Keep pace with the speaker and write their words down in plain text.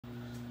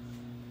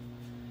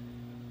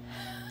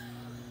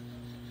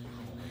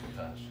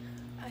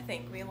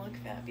think we look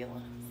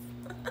fabulous.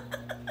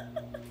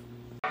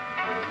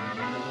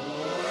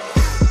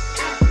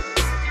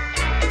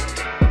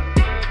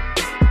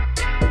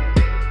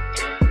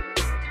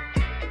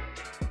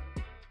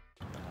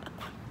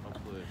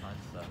 Hopefully we find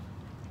stuff.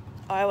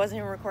 Oh, I wasn't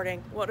even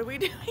recording. What are we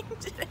doing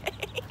today?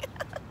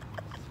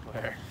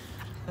 Where?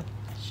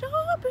 Shopping!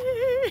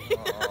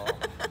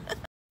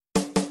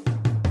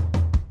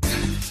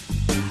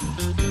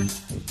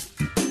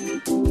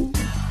 Oh.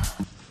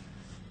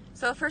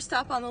 So first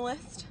stop on the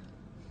list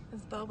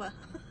is boba.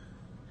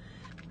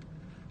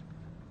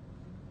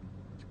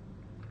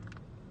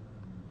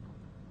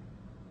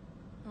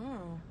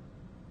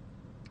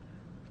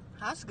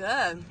 That's good.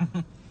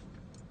 That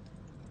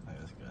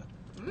is good.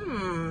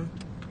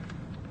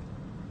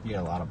 You get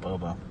a lot of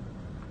boba.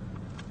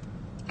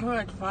 Oh,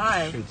 like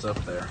 5. Shoots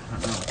up there.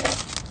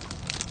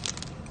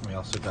 We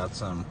also got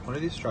some, what are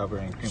these?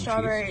 Strawberry and cream cheese?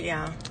 Strawberry,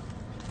 yeah.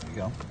 There you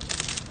go.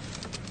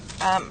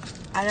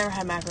 I never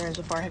had macaroons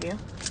before, have you? A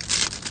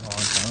long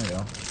time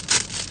ago.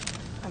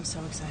 I'm so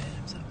excited,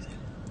 I'm so excited.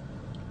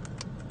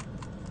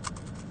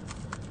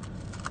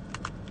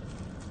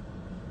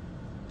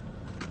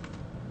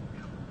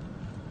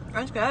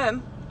 That's good. I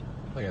feel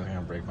like I'm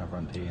gonna break my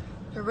front teeth.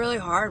 They're really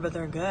hard, but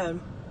they're good.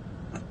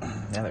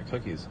 Yeah, they're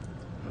cookies.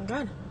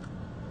 They're good.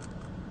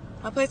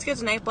 That place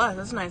gets an A+.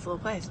 That's a nice little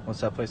place.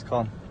 What's that place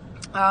called?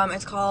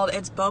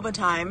 It's Boba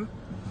Time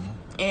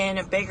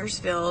in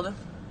Bakersfield.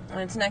 And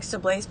it's next to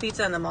Blaze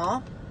Pizza in the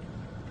mall.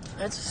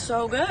 It's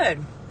so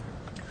good.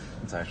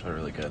 It's actually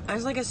really good.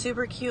 It's like a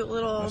super cute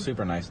little... They're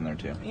super nice in there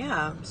too.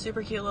 Yeah,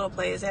 super cute little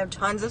place. They have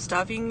tons of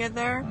stuff you can get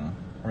there.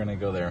 We're gonna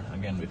go there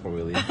again before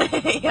we leave.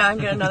 Yeah,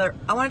 and get another...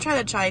 I want to try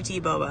the chai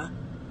tea boba.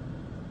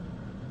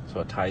 So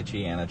a Thai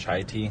tea and a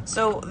chai tea?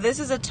 So this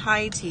is a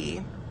Thai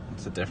tea.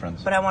 What's the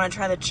difference? But I want to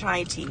try the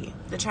chai tea.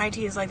 The chai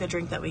tea is like the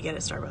drink that we get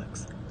at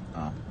Starbucks.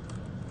 Oh.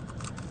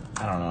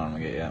 I don't know what I'm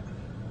gonna get yet.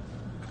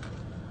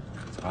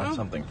 I want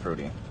something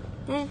fruity.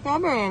 There's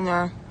strawberry in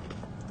there.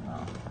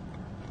 Oh.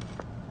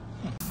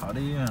 How do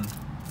you even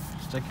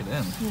stick it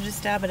in? You just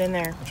stab it in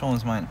there. Which one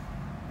was mine?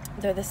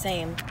 They're the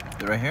same.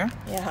 They're right here?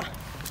 Yeah.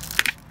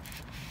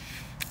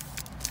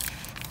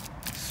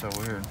 It's so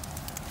weird.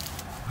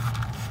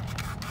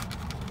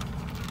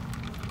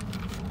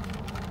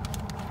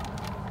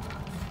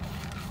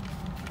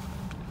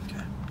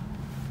 Okay.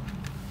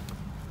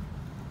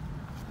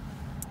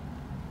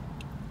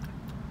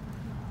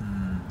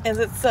 Is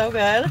it so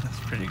good? That's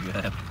pretty good.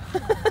 I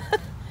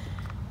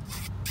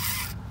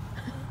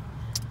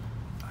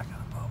got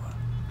a boba.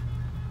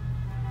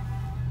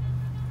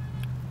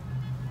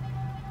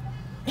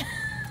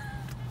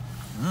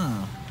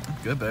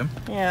 That's good, babe.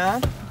 Yeah.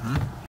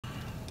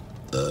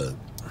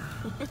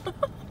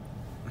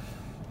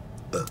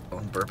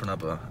 I'm burping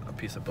up a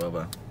piece of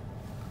boba.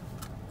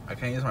 I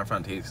can't use my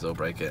front teeth because they'll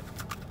break it.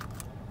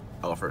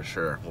 Oh, for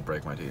sure, will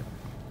break my teeth.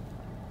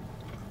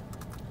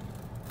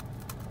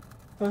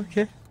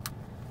 Okay.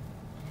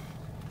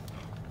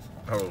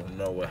 Oh,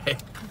 no way.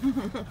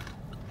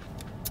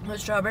 The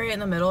strawberry in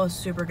the middle is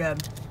super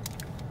good.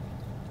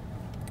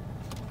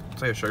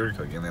 It's like a sugar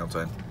cookie on the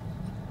outside.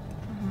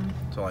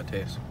 That's all I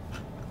taste.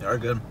 They are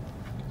good.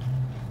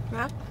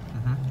 Yeah?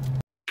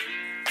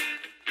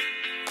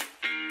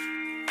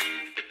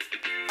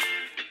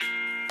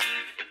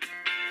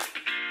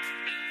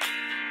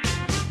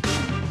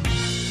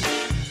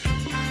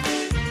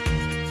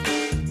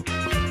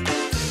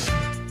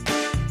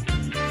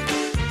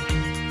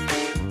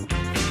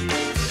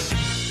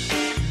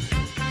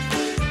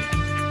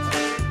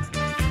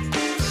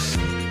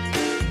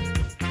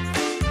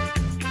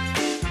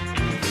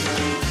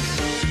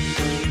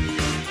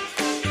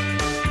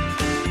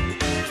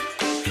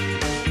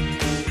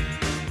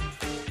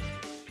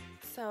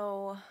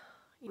 So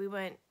we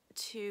went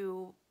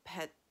to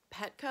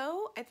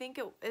Petco, I think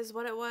it is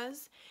what it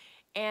was.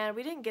 And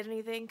we didn't get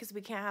anything because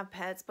we can't have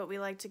pets, but we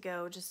like to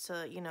go just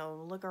to, you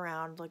know, look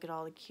around, look at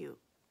all the cute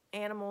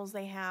animals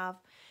they have.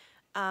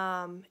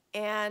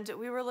 And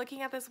we were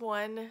looking at this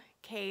one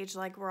cage,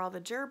 like where all the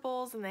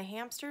gerbils and the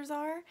hamsters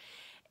are.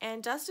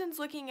 And Dustin's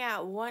looking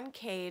at one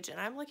cage and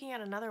I'm looking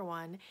at another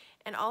one.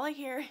 And all I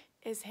hear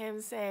is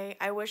him say,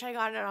 I wish I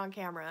got it on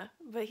camera.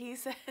 But he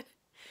said,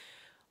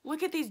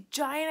 look at these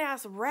giant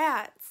ass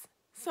rats.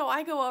 So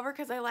I go over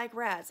because I like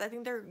rats. I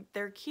think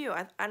they're cute.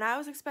 And I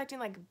was expecting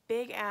like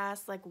big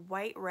ass like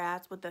white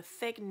rats with a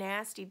thick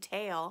nasty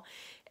tail.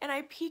 And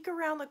I peek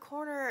around the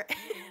corner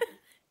and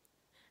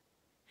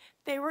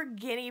they were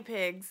guinea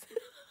pigs.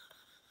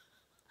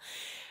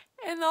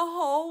 And the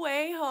whole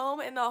way home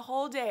and the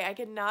whole day I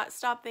could not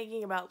stop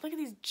thinking about, look at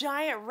these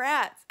giant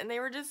rats. And they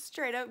were just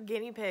straight up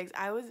guinea pigs.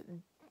 I was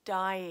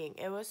dying.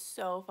 It was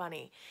so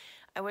funny.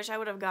 I wish I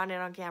would have gotten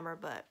it on camera,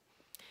 but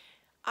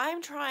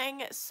I'm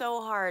trying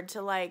so hard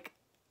to like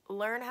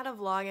learn how to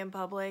vlog in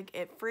public.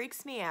 It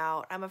freaks me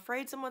out. I'm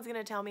afraid someone's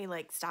gonna tell me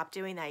like, stop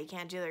doing that. You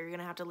can't do that. You're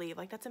gonna have to leave.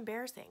 Like, that's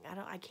embarrassing.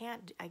 I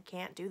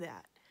can't do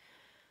that.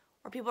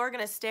 Or people are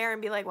gonna stare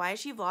and be like, why is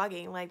she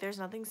vlogging? Like, there's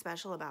nothing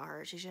special about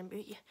her. She shouldn't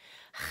be.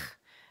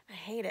 I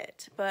hate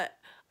it, but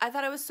I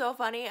thought it was so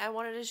funny. I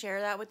wanted to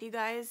share that with you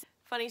guys.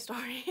 Funny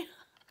story.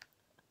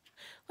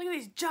 Look at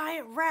these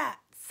giant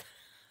rats.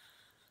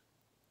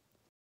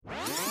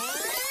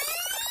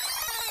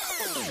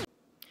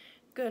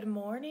 Good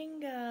morning,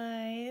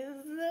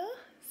 guys.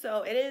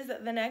 So it is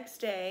the next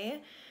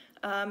day.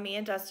 Me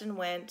and Dustin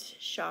went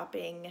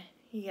shopping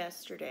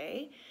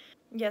yesterday.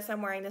 Yes,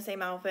 I'm wearing the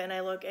same outfit and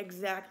I look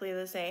exactly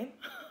the same.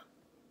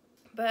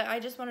 But I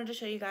just wanted to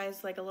show you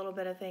guys like a little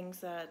bit of things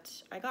that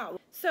I got.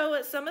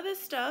 So some of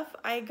this stuff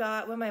I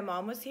got when my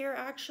mom was here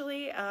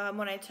actually,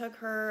 when I took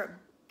her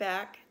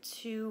back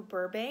to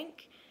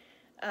Burbank.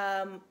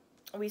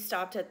 We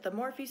stopped at the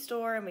Morphe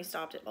store and we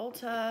stopped at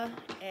Ulta,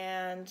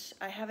 and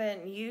I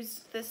haven't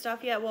used this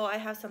stuff yet. Well, I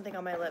have something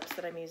on my lips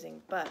that I'm using,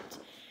 but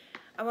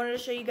I wanted to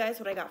show you guys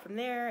what I got from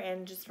there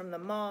and just from the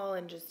mall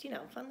and just, you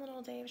know, fun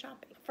little day of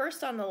shopping.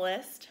 First on the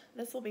list,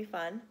 this will be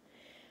fun.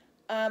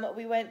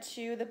 We went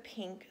to the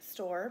pink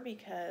store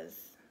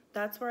because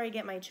that's where I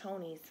get my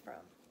chonies from.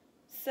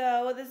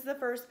 So this is the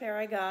first pair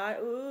I got.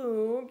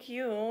 Ooh,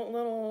 cute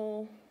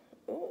little,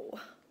 ooh,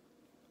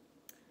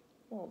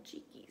 little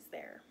cheekies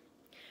there.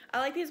 I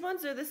like these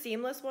ones. They're the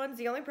seamless ones.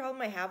 The only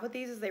problem I have with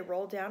these is they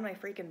roll down my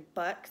freaking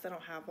butt because I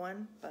don't have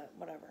one, but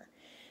whatever.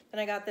 Then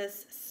I got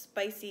this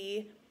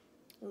spicy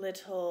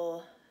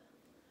little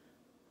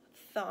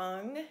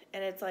thong,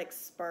 and it's like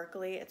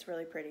sparkly. It's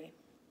really pretty.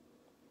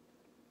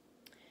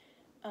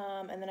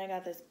 And then I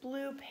got this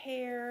blue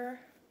pair,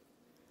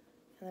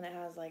 and then it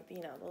has like,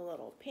 you know, the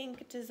little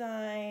pink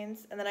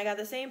designs. And then I got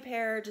the same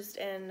pair just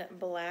in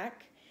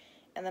black.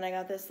 And then I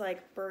got this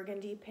like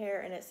burgundy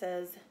pair, and it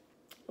says,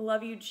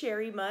 "Love you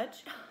cherry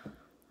much."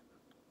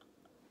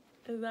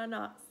 Is that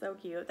not so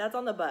cute? That's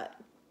on the butt.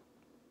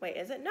 Wait,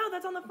 is it? No,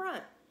 that's on the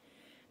front.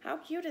 How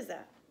cute is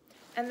that?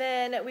 And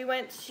then we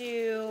went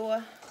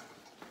to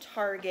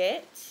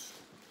Target,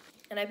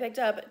 and I picked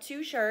up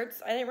 2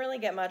 shirts. I didn't really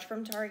get much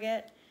from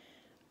Target.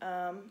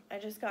 I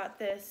just got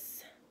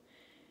this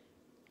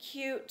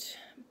cute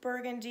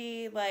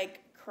burgundy like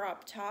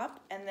crop top,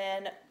 and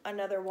then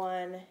another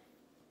one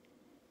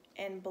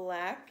in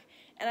black.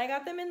 And I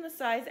got them in the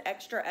size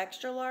extra,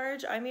 extra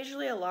large. I'm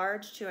usually a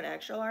large to an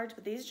extra large,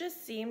 but these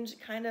just seemed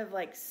kind of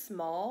like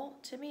small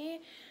to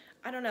me.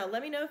 I don't know.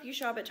 Let me know if you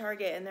shop at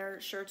Target and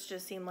their shirts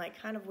just seem like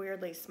kind of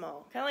weirdly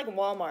small. Kind of like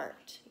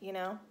Walmart, you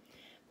know?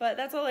 But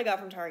that's all I got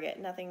from Target.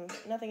 Nothing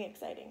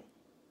exciting.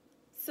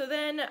 So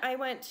then I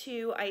went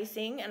to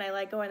icing, and I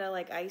like going to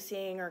like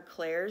icing or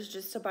Claire's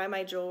just to buy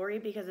my jewelry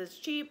because it's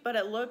cheap, but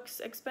it looks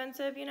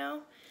expensive, you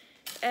know?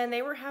 And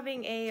they were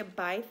having a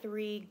buy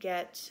 3,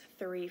 get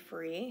 3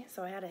 free,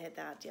 so I had to hit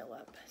that deal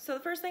up. So the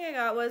first thing I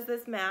got was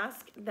this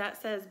mask that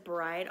says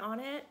bride on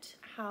it.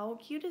 How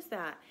cute is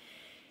that?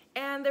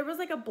 And there was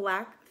like a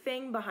black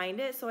thing behind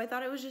it, so I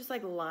thought it was just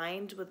like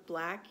lined with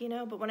black, you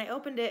know? But when I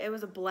opened it, it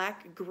was a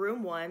black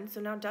groom one,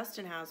 so now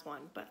Dustin has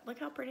one. But look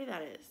how pretty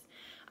that is.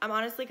 I'm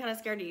honestly kind of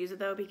scared to use it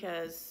though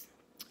because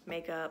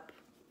makeup,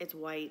 it's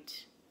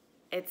white,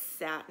 it's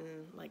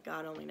satin, like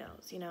God only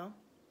knows, you know?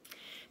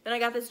 Then I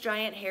got this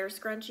giant hair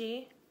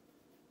scrunchie.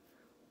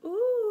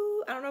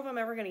 Ooh, I don't know if I'm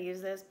ever gonna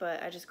use this,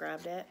 but I just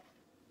grabbed it.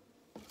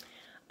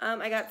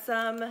 I got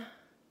some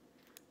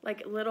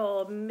like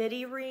little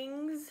midi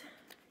rings,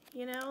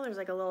 you know? There's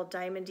like a little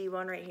diamondy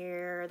one right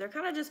here. They're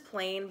kind of just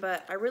plain,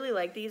 but I really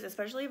like these,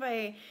 especially if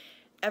I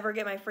ever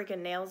get my freaking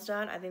nails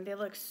done. I think they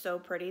look so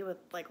pretty with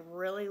like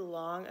really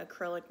long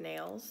acrylic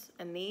nails.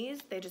 And these,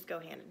 they just go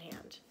hand in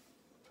hand.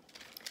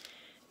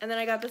 And then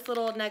I got this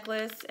little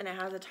necklace, and it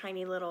has a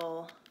tiny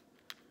little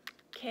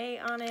K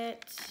on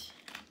it.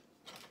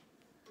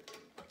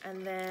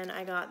 And then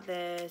I got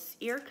this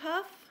ear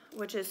cuff,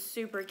 which is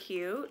super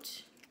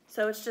cute.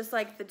 So it's just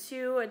like the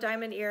 2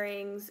 diamond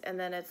earrings, and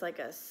then it's like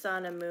a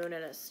sun, a moon,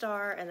 and a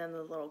star, and then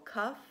the little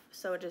cuff.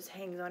 So it just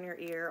hangs on your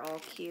ear, all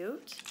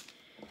cute.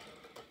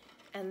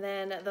 And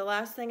then the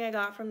last thing I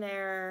got from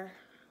there,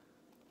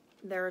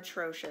 they're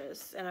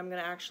atrocious, and I'm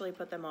gonna actually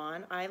put them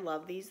on. I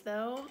love these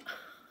though.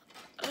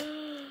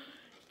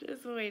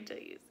 Just wait till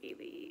you see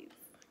these.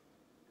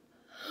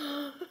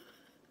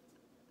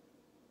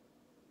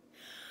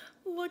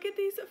 Look at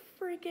these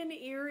freaking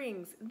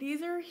earrings.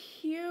 These are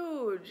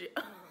huge.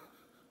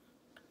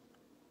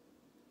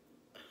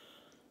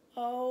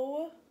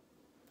 Oh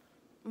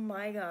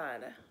my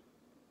God.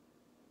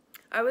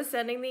 I was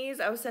sending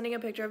a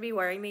picture of me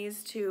wearing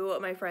these to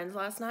my friends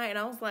last night, and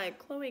I was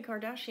like, Khloe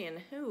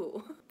Kardashian,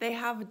 who? They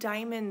have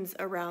diamonds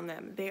around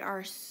them. They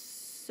are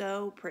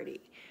so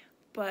pretty.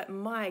 But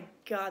my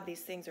God,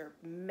 these things are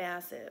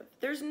massive.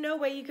 There's no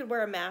way you could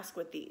wear a mask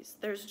with these.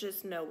 There's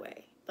just no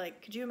way.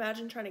 Like, could you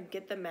imagine trying to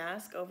get the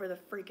mask over the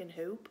freaking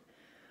hoop?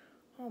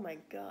 Oh my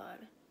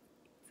God.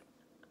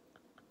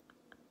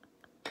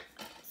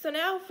 So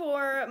now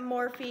for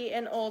Morphe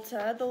and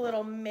Ulta, the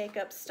little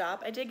makeup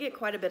stop. I did get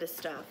quite a bit of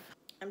stuff.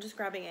 I'm just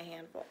grabbing a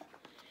handful.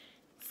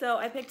 So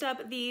I picked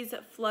up these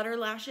Flutter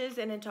Lashes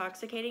in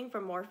Intoxicating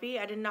from Morphe.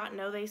 I did not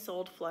know they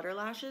sold Flutter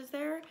Lashes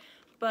there,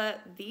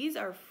 but these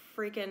are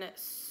freaking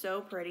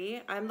so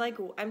pretty.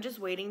 I'm just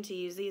waiting to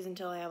use these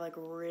until I have like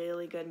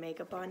really good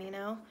makeup on, you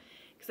know?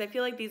 Because I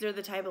feel like these are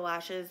the type of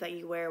lashes that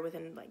you wear with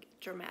an like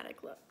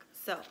dramatic look.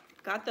 So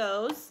got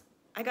those.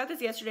 I got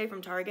this yesterday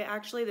from Target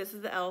actually. This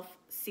is the e.l.f.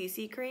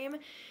 CC cream.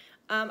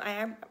 I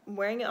am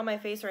wearing it on my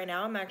face right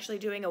now. I'm actually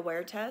doing a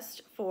wear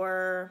test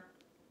for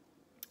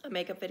a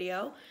makeup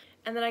video.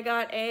 And then I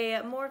got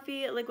a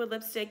Morphe liquid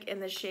lipstick in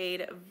the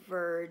shade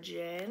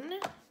Virgin.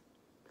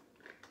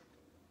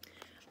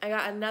 I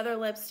got another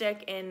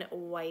lipstick in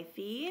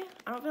Wifey.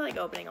 I don't feel like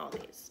opening all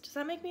these. Does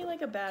that make me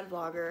like a bad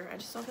vlogger? I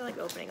just don't feel like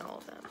opening all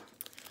of them.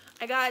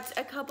 I got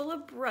a couple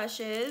of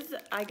brushes.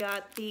 I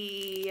got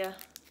the,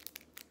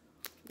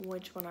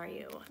 which one are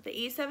you? The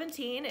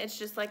E17. It's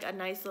just like a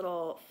nice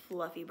little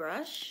fluffy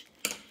brush.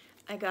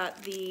 I got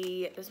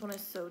the, this one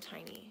is so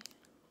tiny.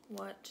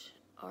 What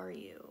are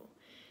you?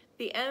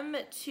 The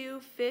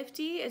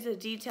M250 is a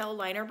detail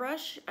liner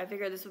brush. I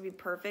figured this would be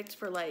perfect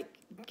for like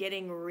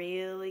getting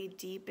really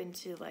deep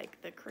into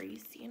like the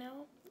crease, you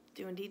know,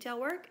 doing detail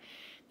work.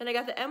 Then I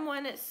got the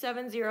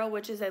M170,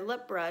 which is a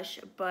lip brush,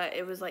 but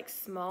it was like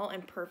small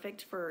and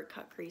perfect for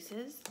cut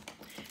creases.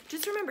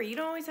 Just remember, you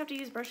don't always have to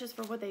use brushes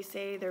for what they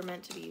say they're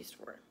meant to be used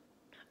for.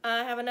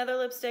 I have another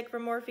lipstick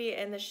from Morphe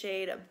in the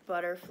shade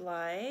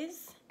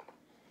Butterflies.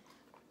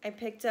 I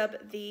picked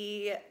up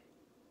the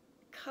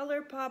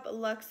ColourPop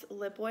Luxe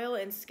Lip Oil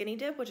in Skinny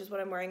Dip, which is what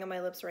I'm wearing on my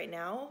lips right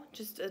now.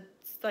 Just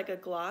it's like a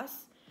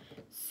gloss.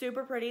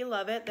 Super pretty,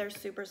 love it. They're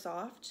super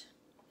soft.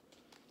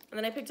 And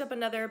then I picked up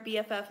another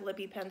BFF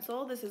Lippy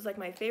Pencil. This is like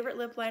my favorite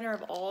lip liner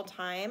of all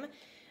time.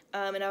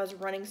 And I was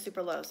running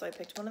super low, so I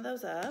picked one of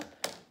those up.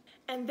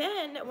 And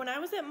then when I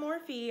was at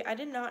Morphe, I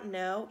did not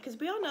know, because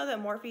we all know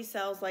that Morphe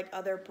sells like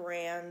other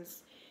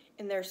brands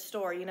in their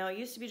store. You know, it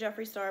used to be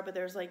Jeffree Star, but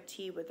there's like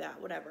tea with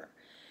that, whatever.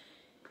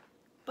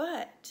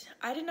 But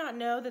I did not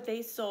know that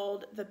they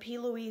sold the P.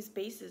 Louise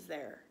bases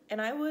there.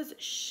 And I was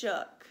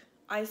shook.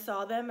 I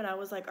saw them and I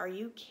was like, are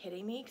you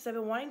kidding me? Because I've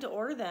been wanting to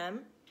order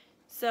them.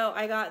 So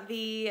I got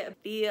the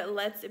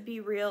Let's Be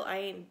Real I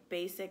Ain't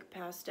Basic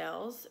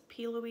Pastels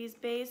P. Louise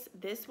base.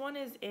 This one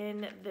is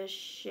in the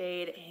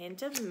shade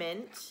Hint of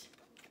Mint.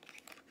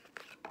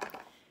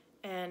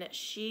 And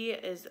she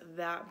is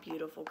that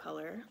beautiful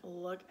color.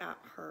 Look at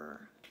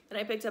her. Then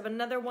I picked up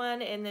another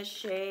one in the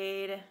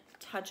shade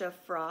Touch of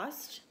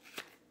Frost.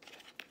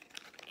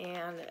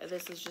 And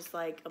this is just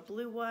like a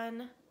blue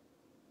one.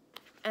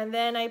 And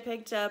then I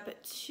picked up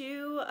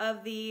two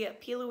of the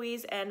P.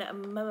 Louise and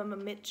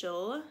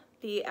Mitchell,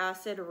 the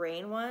Acid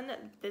Rain one.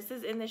 This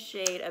is in the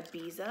shade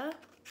Ibiza.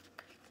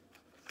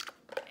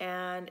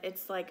 And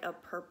it's like a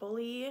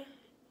purpley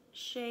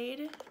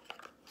shade.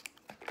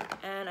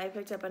 And I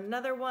picked up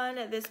another one.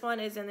 This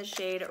one is in the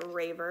shade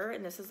Raver,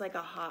 and this is like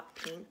a hot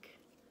pink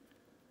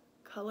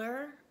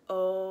color.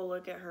 Oh,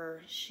 look at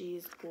her.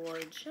 She's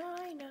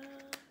gorgina.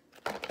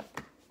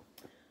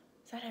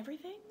 Is that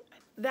everything?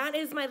 That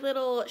is my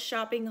little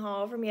shopping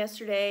haul from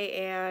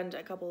yesterday and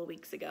a couple of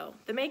weeks ago.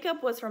 The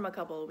makeup was from a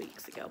couple of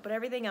weeks ago, but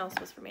everything else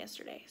was from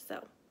yesterday,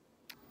 so.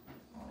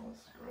 Oh,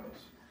 that's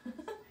gross.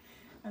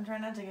 I'm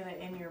trying not to get it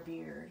in your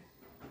beard.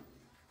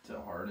 To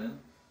harden?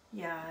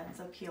 Yeah, it's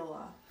a peel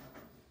off.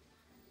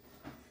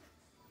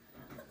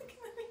 Look in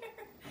the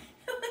mirror.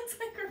 It looks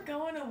like we're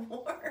going to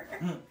war.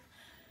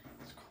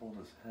 It's cold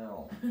as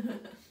hell.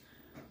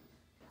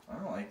 I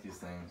don't like these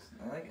things.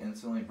 I like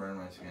instantly burn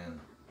my skin.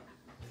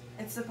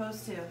 It's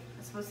supposed to.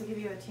 It's supposed to give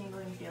you a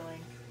tingling feeling.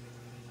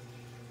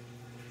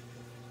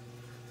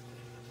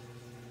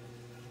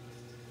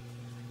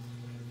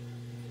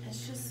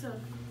 It's just so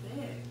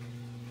thick.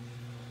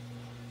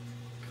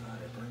 God,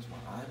 it burns my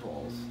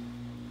eyeballs.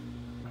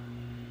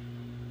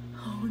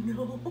 Oh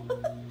no.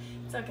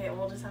 It's okay,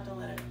 we'll just have to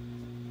let it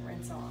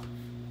rinse off.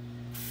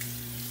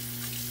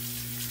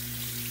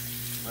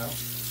 Well,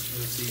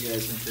 we'll see you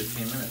guys in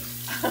 15 minutes.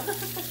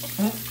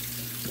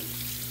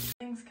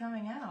 Things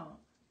coming out.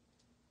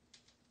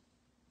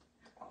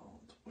 Oh,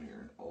 it's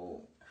weird.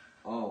 Oh.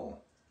 Oh.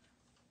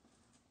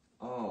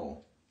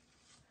 Oh.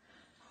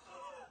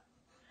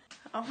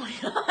 Oh my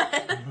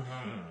god.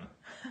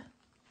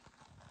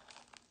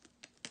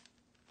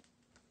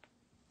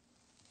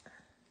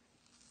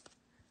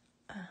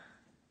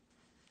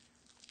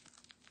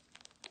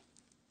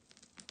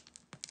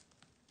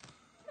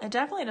 It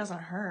definitely doesn't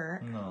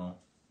hurt. No.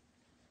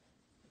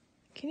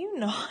 Can you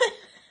not?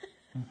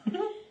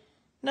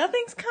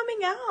 Nothing's coming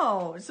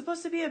out. It's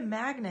supposed to be a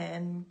magnet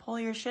and pull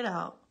your shit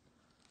out.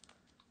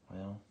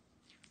 Well,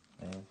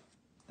 they've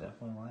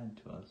definitely lied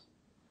to us.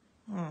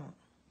 I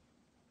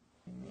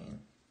mean,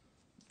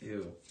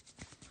 ew.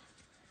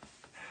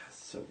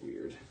 It's so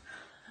weird.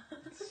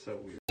 It's so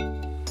weird.